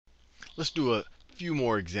Let's do a few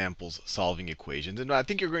more examples solving equations. And I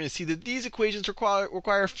think you're going to see that these equations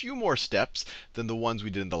require a few more steps than the ones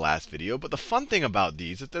we did in the last video. But the fun thing about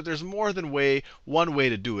these is that there's more than one way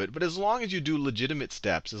to do it. But as long as you do legitimate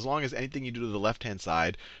steps, as long as anything you do to the left-hand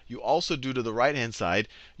side, you also do to the right-hand side,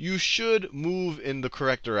 you should move in the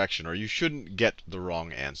correct direction, or you shouldn't get the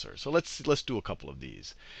wrong answer. So let's do a couple of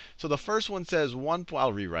these. So the first one says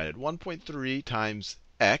I'll rewrite it. 1.3 times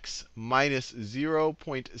x minus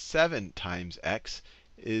 0.7 times x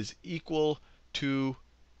is equal to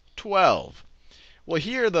 12. Well,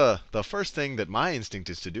 here the first thing that my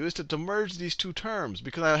instinct is to do is to merge these two terms,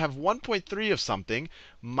 because I have 1.3 of something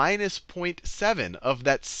minus 0.7 of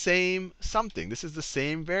that same something. This is the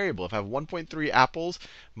same variable. If I have 1.3 apples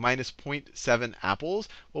minus 0.7 apples,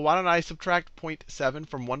 well, why don't I subtract 0.7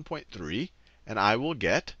 from 1.3, and I will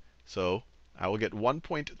get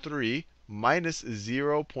 1.3 minus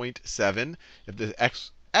 0.7, if the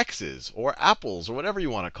x's or apples or whatever you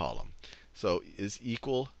want to call them. So is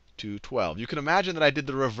equal to 12. You can imagine that I did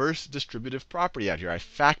the reverse distributive property out here. I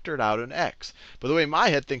factored out an x. But the way my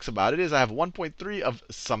head thinks about it is I have 1.3 of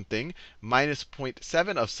something minus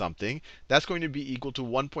 0.7 of something. That's going to be equal to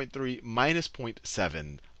 1.3 minus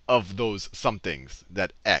 0.7 of those somethings,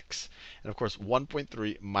 that x. And of course,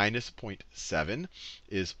 1.3 minus 0.7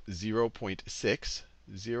 is 0.6.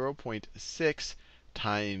 0.6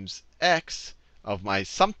 times x of my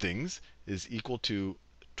somethings is equal to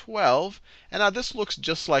 12. And now this looks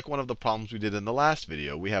just like one of the problems we did in the last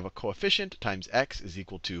video. We have a coefficient times x is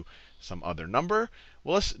equal to some other number.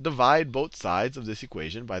 Well, let's divide both sides of this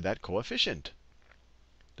equation by that coefficient.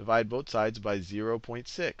 Divide both sides by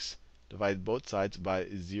 0.6. Divide both sides by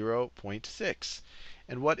 0.6.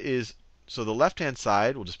 And so the left-hand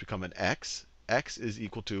side will just become an x. X is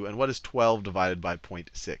equal to, and what is 12 divided by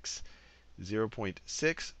 0.6?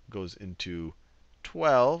 0.6 goes into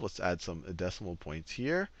 12. Let's add some decimal points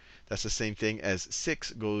here. That's the same thing as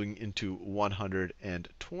 6 going into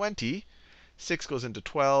 120. 6 goes into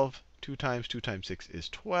 12. 2 times 6 is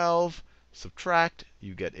 12. Subtract,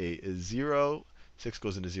 you get a 0. 6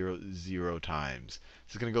 goes into 0 0 times.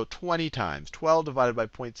 This is going to go 20 times. 12 divided by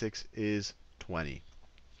 0.6 is 20.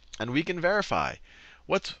 And we can verify.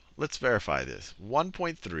 Let's verify this.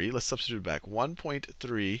 1.3, let's substitute back.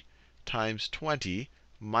 1.3 times 20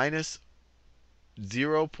 minus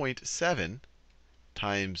 0.7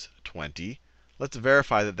 times 20. Let's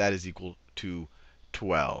verify that that is equal to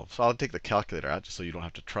 12. So I'll take the calculator out just so you don't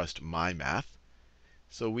have to trust my math.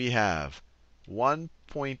 So we have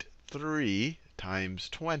 1.3 times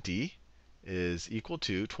 20 is equal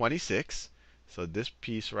to 26. So this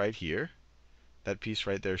piece right here, that piece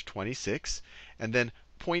right there is 26. And then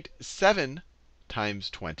 0.7 times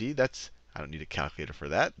 20, I don't need a calculator for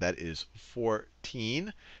that. That is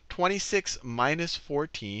 14. 26 minus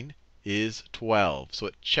 14 is 12. So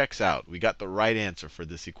it checks out. We got the right answer for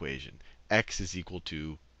this equation. X is equal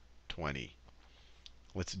to 20.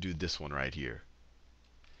 Let's do this one right here.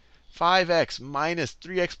 5x minus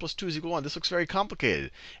 3x plus 2 is equal to 1. This looks very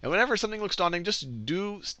complicated. And whenever something looks daunting, just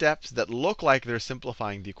do steps that look like they're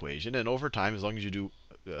simplifying the equation. And over time, as long as you do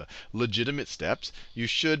legitimate steps, you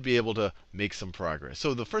should be able to make some progress.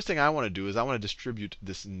 So the first thing I want to do is I want to distribute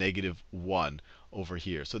this negative 1 over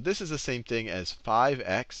here. So this is the same thing as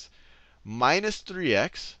 5x minus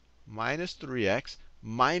 3x minus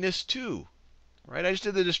 2. Right? I just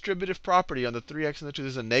did the distributive property on the 3x and the 2.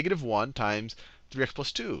 This is a negative 1 times 3x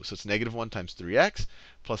plus 2. So it's negative 1 times 3x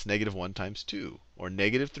plus negative 1 times 2, or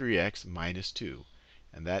negative 3x minus 2.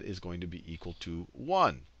 And that is going to be equal to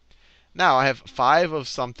 1. Now I have 5 of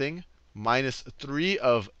something minus 3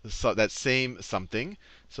 of that same something.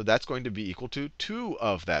 So that's going to be equal to 2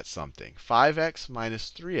 of that something. 5x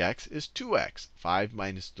minus 3x is 2x. 5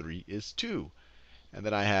 minus 3 is 2. And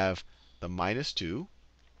then I have the minus 2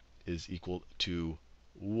 is equal to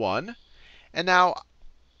 1. And now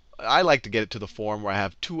I like to get it to the form where I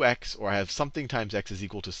have 2x, or I have something times x is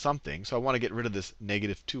equal to something. So I want to get rid of this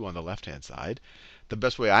negative 2 on the left-hand side. The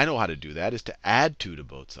best way I know how to do that is to add 2 to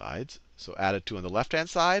both sides. So add a 2 on the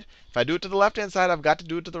left-hand side. If I do it to the left-hand side, I've got to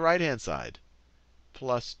do it to the right-hand side.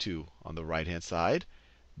 Plus 2 on the right-hand side.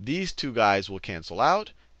 These two guys will cancel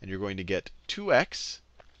out, and you're going to get 2x.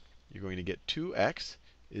 You're going to get 2x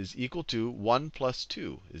is equal to 1 plus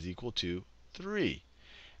 2 is equal to 3.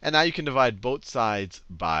 And now you can divide both sides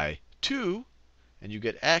by 2, and you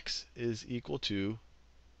get x is equal to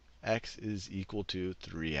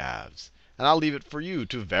 3 halves. And I'll leave it for you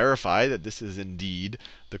to verify that this is indeed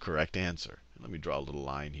the correct answer. Let me draw a little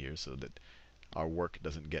line here so that our work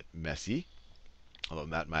doesn't get messy, although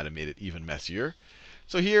that might have made it even messier.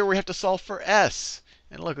 So here we have to solve for s.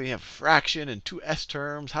 And look, we have a fraction and two s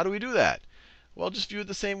terms. How do we do that? Well, just view it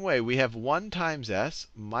the same way. We have 1 times s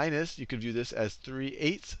minus, you could view this as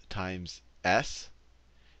 3/8 times s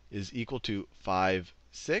is equal to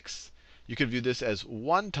 5/6. You could view this as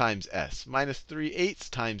 1 times s minus 3/8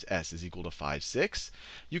 times s is equal to 5/6.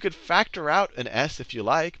 You could factor out an s if you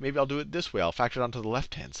like. Maybe I'll do it this way. I'll factor it onto the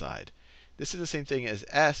left-hand side. This is the same thing as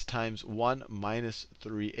s times 1 minus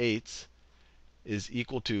 3/8 is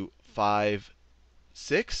equal to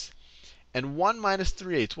 5/6. And 1 minus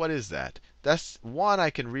 3/8, what is that? That's 1 I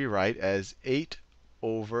can rewrite as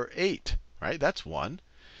 8/8, right? That's 1.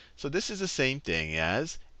 So this is the same thing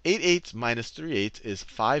as 8/8 minus 3/8 is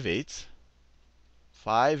 5/8.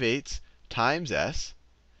 5/8 times s.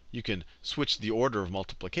 You can switch the order of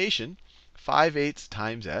multiplication. 5/8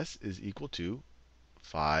 times s is equal to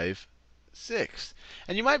 5/6.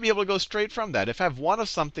 And you might be able to go straight from that. If I have 1 of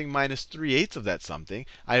something minus 3/8 of that something,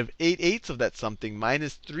 I have 8/8 of that something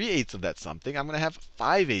minus 3/8 of that something, I'm going to have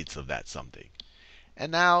 5/8 of that something.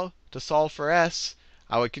 And now, to solve for s,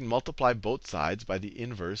 I can multiply both sides by the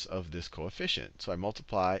inverse of this coefficient. So I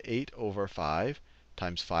multiply 8/5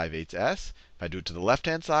 times 5/8 s. If I do it to the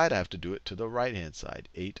left-hand side, I have to do it to the right-hand side.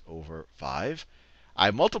 8/5.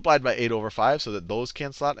 I multiplied by 8/5 so that those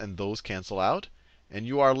cancel out and those cancel out. And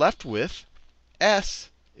you are left with s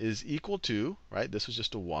is equal to, right, this was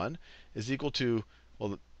just a 1, is equal to,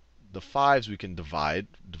 well, the 5s we can divide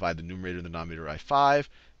the numerator and the denominator by 5,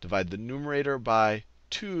 divide the numerator by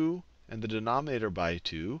 2 and the denominator by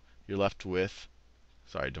 2. You're left with,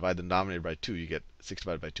 sorry, divide the denominator by 2, you get 6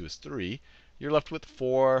 divided by 2 is 3. You're left with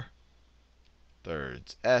 4/3.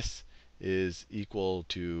 S is equal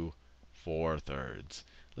to 4/3.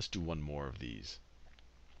 Let's do one more of these.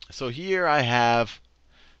 So here I have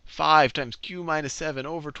 5 times q minus 7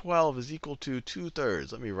 over 12 is equal to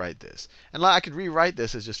 2/3. Let me write this. And I could rewrite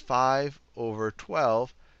this as just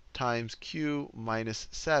 5/12 times q minus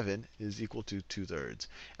 7 is equal to 2/3.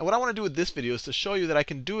 And what I want to do with this video is to show you that I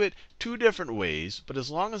can do it two different ways, but as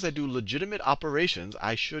long as I do legitimate operations,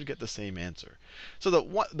 I should get the same answer. So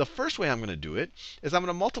the first way I'm going to do it is I'm going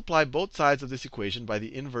to multiply both sides of this equation by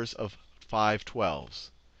the inverse of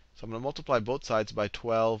 5/12s. So I'm going to multiply both sides by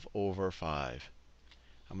 12/5.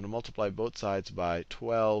 I'm going to multiply both sides by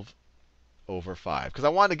 12/5. Because I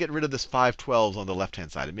want to get rid of this 5/12s on the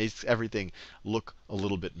left-hand side. It makes everything look a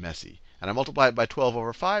little bit messy. And I multiply it by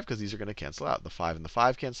 12/5 because these are going to cancel out. The 5 and the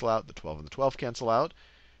 5 cancel out. The 12 and the 12 cancel out.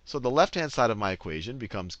 So the left-hand side of my equation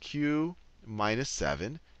becomes q minus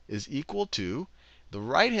 7 is equal to the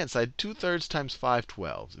right-hand side, 2/3 times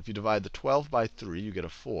 5/12s. If you divide the 12 by 3, you get a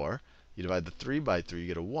 4. You divide the 3 by 3, you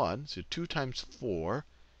get a 1. So 2 times 4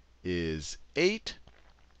 is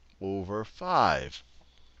 8/5.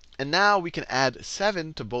 And now we can add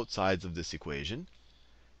 7 to both sides of this equation.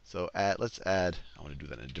 So let's add, I want to do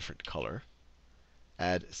that in a different color.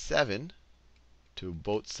 Add 7 to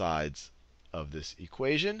both sides of this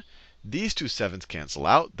equation. These two 7s cancel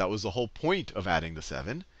out. That was the whole point of adding the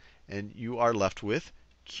 7. And you are left with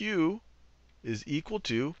q is equal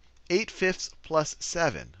to 8/5 plus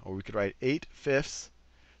 7. Or we could write 8/5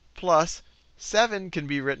 plus 7 can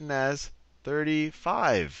be written as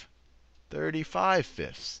 35.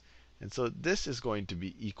 35/5. And so this is going to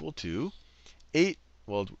be equal to 8,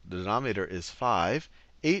 well, the denominator is 5.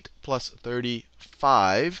 8 plus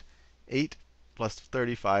 35, 8 plus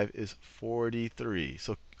 35 is 43.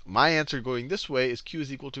 So my answer going this way is q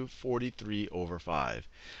is equal to 43/5.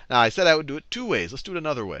 Now I said I would do it two ways. Let's do it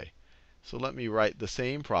another way. So let me write the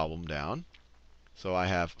same problem down. So I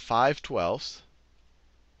have 5/12.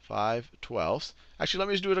 Actually, let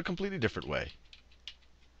me just do it a completely different way.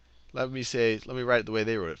 Let me write it the way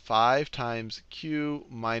they wrote it. 5 times q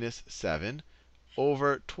minus 7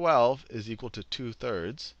 over 12 is equal to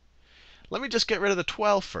 2/3. Let me just get rid of the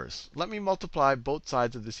 12 first. Let me multiply both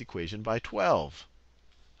sides of this equation by 12.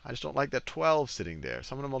 I just don't like that 12 sitting there.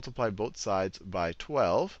 So I'm going to multiply both sides by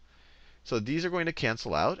 12. So these are going to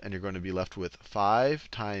cancel out, and you're going to be left with 5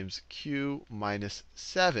 times q minus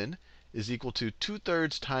 7 is equal to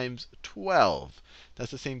 2/3 times 12.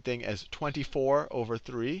 That's the same thing as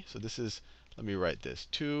 24/3. So this is, let me write this,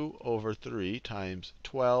 2/3 times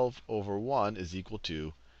 12/1 is equal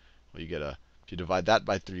to, well, you get a, if you divide that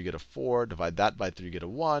by 3, you get a 4. Divide that by 3, you get a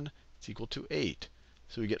 1. It's equal to 8.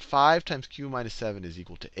 So we get 5 times q minus 7 is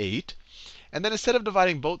equal to 8. And then instead of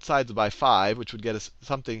dividing both sides by 5, which would get us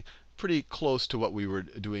something pretty close to what we were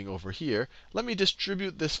doing over here, let me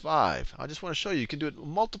distribute this 5. I just want to show you can do it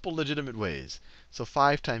multiple legitimate ways. So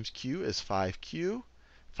 5 times q is 5q.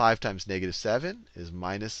 5 times negative 7 is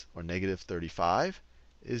minus or negative 35.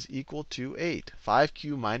 is equal to 8.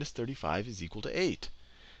 5q minus 35 is equal to 8.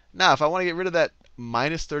 Now, if I want to get rid of that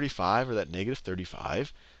minus 35 or that negative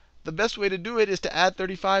 35, the best way to do it is to add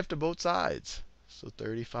 35 to both sides. So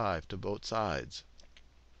 35 to both sides.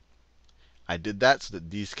 I did that so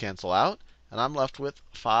that these cancel out, and I'm left with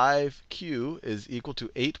 5q is equal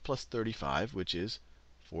to 8 plus 35, which is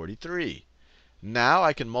 43. Now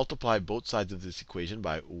I can multiply both sides of this equation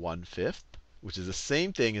by 1/5, which is the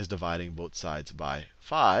same thing as dividing both sides by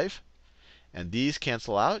 5. And these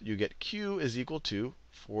cancel out. You get q is equal to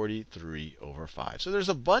 43 over 5. So there's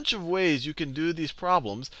a bunch of ways you can do these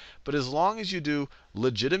problems, but as long as you do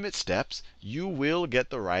legitimate steps, you will get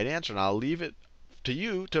the right answer. And I'll leave it to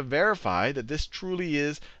you to verify that this truly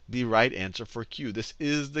is the right answer for q. This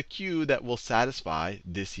is the q that will satisfy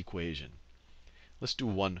this equation. Let's do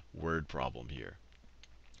one word problem here.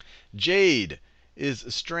 Jade is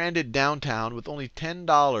stranded downtown with only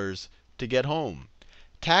 $10 to get home.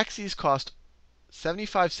 Taxis cost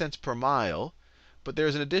 75 cents per mile, but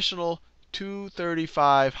there's an additional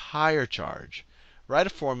 $2.35 higher charge. Write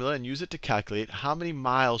a formula and use it to calculate how many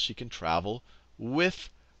miles she can travel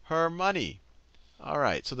with her money. All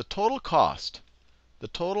right, so the total cost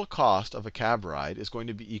of a cab ride is going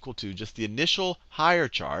to be equal to just the initial higher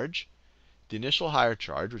charge,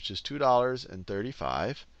 which is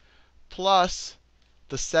 $2.35, plus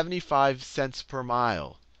the 75 cents per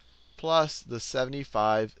mile, plus the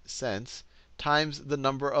 75 cents times the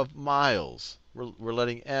number of miles. We're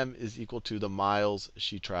letting m is equal to the miles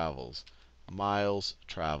she travels. Miles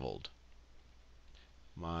traveled.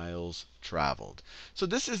 Miles traveled. So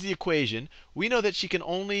this is the equation. We know that she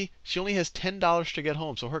only has $10 to get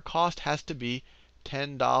home, so her cost has to be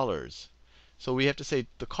 $10. So we have to say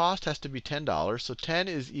the cost has to be $10. So 10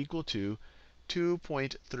 is equal to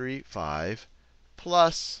 2.35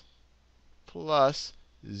 plus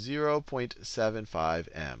 0.75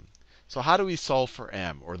 m. So how do we solve for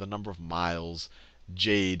m, or the number of miles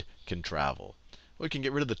Jade can travel? We can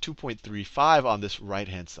get rid of the 2.35 on this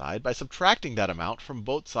right-hand side by subtracting that amount from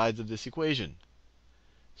both sides of this equation.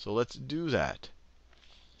 So let's do that.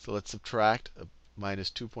 So let's subtract a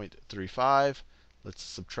minus 2.35. Let's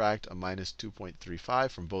subtract a minus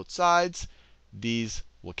 2.35 from both sides. These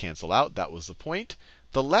will cancel out. That was the point.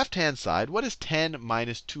 The left-hand side, what is 10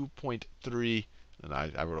 minus 2.3? And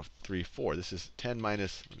I wrote a 3, 4. This is 10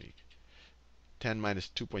 minus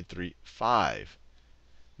 2.35.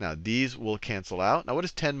 Now, these will cancel out. Now, what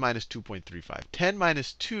is 10 minus 2.35? 10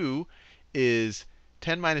 minus 2 is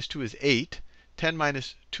 8. 10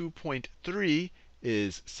 minus 2.3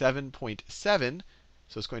 is 7.7.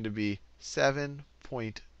 So it's going to be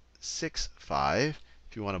 7.65.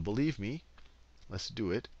 If you want to believe me, let's do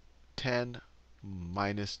it. 10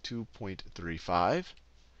 minus 2.35,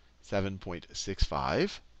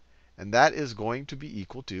 7.65. And that is going to be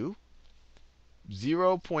equal to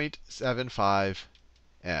 0.75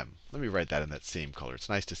 m. Let me write that in that same color. It's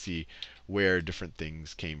nice to see where different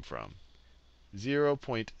things came from.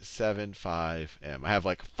 0.75 m. I have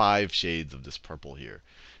like 5 shades of this purple here.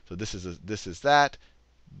 So this is that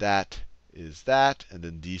is that, and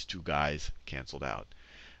then these two guys canceled out.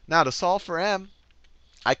 Now to solve for m,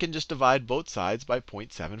 I can just divide both sides by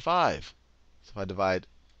 0.75. So if I divide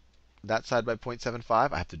that side by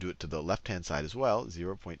 0.75, I have to do it to the left-hand side as well,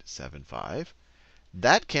 0.75.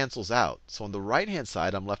 That cancels out. So on the right-hand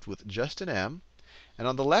side, I'm left with just an m. And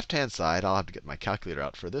on the left-hand side, I'll have to get my calculator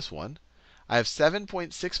out for this one. I have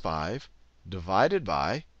 7.65 divided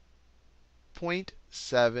by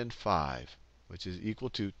 0.75, which is equal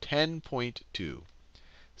to 10.2.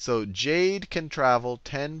 So Jade can travel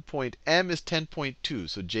m is 10.2.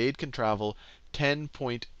 So Jade can travel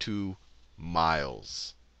 10.2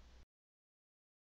 miles.